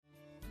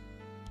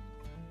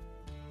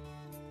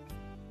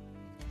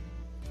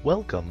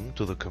Welcome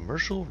to the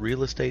Commercial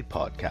Real Estate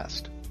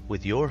Podcast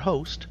with your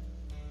host,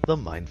 the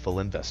Mindful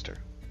Investor.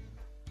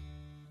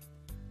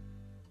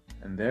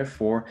 And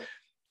therefore,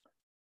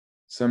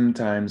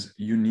 sometimes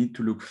you need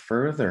to look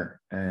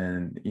further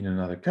and in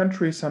another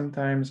country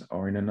sometimes,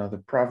 or in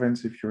another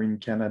province if you're in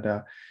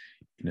Canada,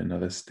 in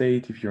another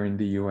state if you're in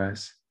the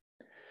US.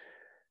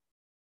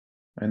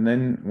 And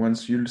then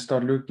once you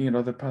start looking at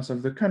other parts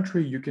of the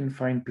country, you can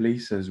find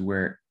places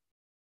where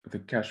the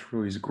cash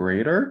flow is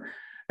greater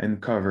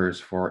and covers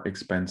for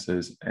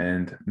expenses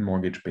and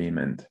mortgage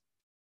payment,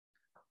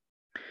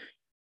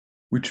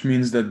 which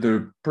means that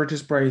the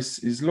purchase price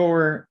is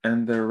lower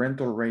and the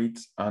rental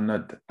rates are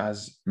not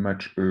as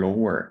much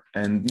lower.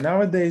 And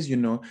nowadays,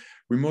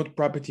 remote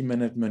property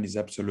management is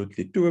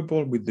absolutely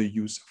doable with the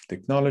use of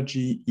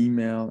technology,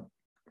 email,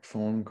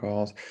 phone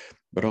calls,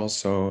 but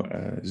also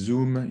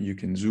Zoom. You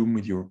can Zoom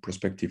with your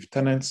prospective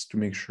tenants to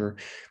make sure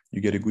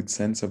you get a good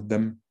sense of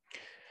them.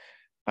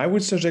 I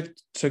would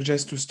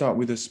suggest to start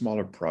with a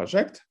smaller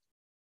project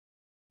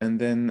and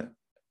then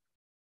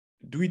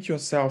do it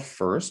yourself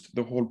first,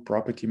 the whole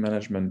property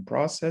management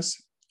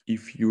process.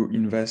 If you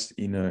invest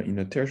in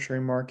a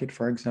tertiary market,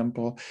 for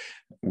example,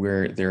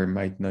 where there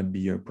might not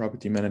be a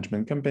property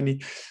management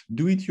company,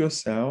 do it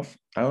yourself,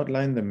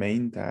 outline the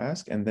main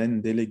task, and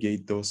then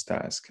delegate those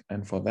tasks.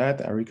 And for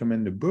that, I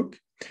recommend the book,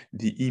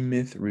 The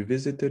E-Myth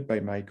Revisited by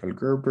Michael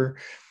Gerber,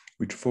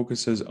 which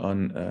focuses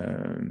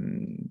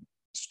on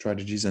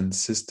strategies and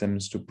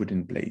systems to put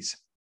in place.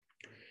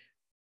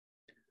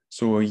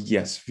 So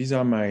yes, these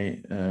are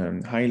my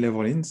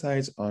high-level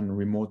insights on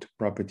remote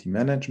property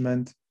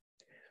management.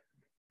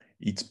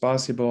 It's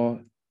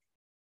possible.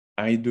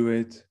 I do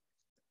it.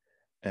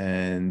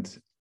 And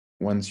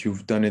once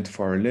you've done it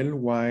for a little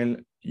while,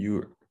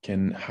 you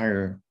can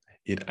hire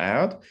it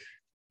out,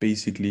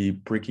 basically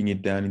breaking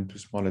it down into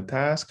smaller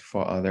tasks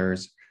for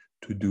others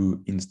to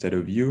do instead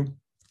of you.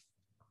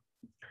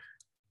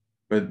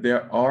 But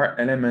there are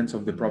elements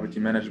of the property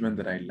management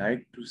that I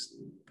like to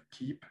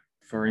keep.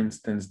 For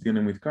instance,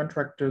 dealing with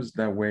contractors,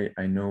 that way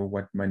I know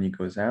what money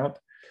goes out.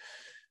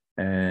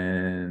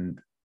 But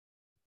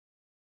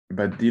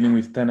dealing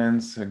with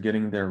tenants,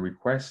 getting their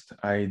request,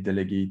 I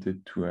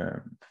delegated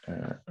to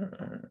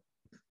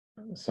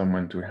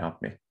someone to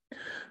help me.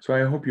 So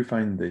I hope you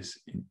found this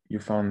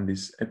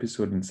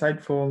episode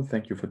insightful.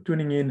 Thank you for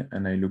tuning in,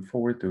 and I look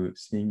forward to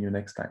seeing you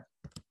next time.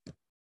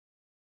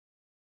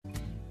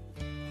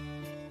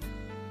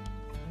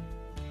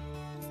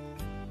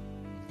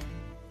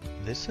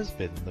 This has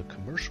been the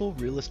Commercial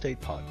Real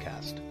Estate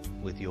Podcast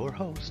with your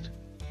host,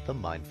 the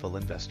Mindful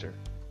Investor.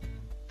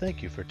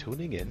 Thank you for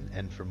tuning in,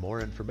 and for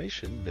more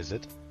information,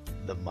 visit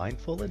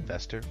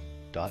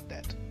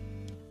themindfulinvestor.net.